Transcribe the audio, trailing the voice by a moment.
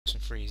box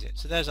and freeze it.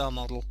 So there's our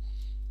model,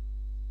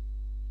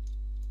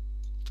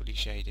 fully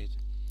shaded.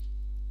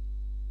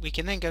 We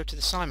can then go to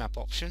the Cymap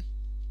option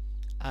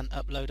and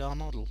upload our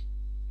model.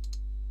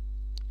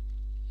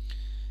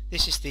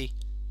 This is the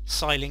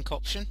Cylink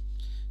option,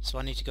 so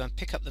I need to go and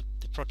pick up the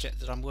project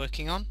that I'm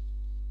working on.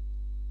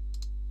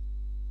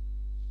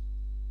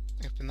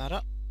 Open that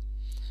up,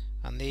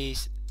 and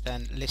these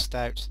then list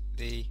out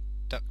the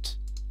duct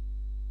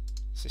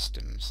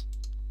systems.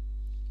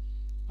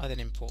 I then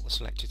import the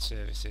selected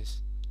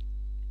services,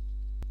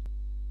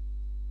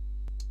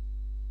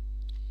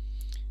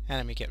 and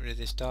then we get rid of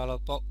this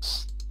dialog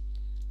box.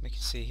 We can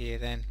see here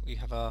then we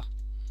have our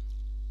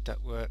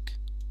ductwork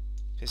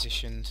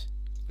positioned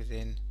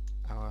within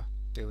our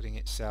building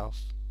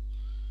itself.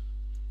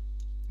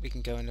 We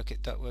can go and look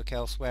at ductwork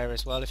elsewhere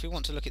as well. If we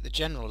want to look at the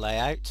general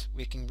layout,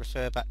 we can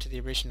refer back to the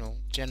original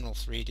general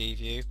 3D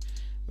view,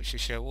 which will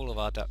show all of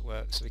our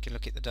ductwork, so we can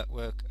look at the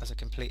ductwork as a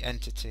complete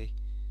entity.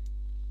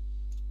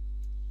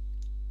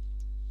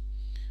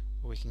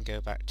 Or we can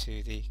go back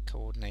to the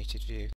coordinated view.